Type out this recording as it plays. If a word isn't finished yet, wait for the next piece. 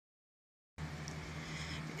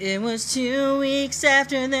It was 2 weeks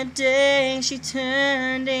after the day she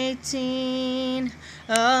turned 18,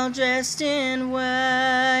 all dressed in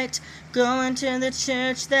white, going to the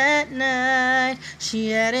church that night. She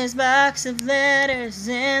had his box of letters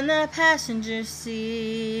in the passenger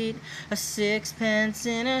seat, a sixpence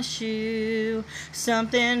in a shoe,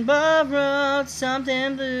 something borrowed,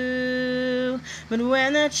 something blue. But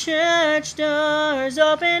when the church doors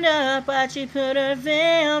opened up, why'd she put her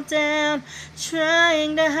veil down,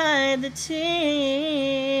 trying to hide the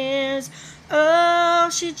tears? Oh,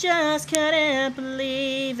 she just couldn't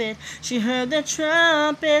believe it. She heard the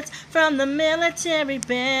trumpets from the military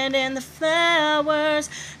band, and the flowers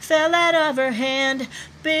fell out of her hand.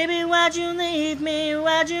 Baby, why'd you leave me?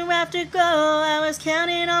 Why'd you have to go? I was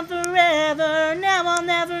counting on forever. Now I'll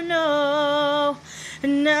never know.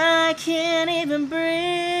 And I can't even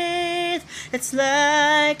breathe. It's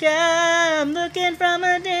like I'm looking from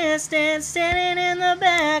a distance, standing in the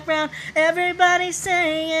background. Everybody's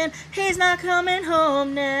saying he's not coming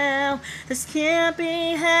home now. This can't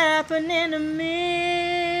be happening to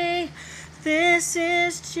me. This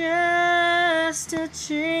is just a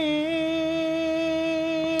dream.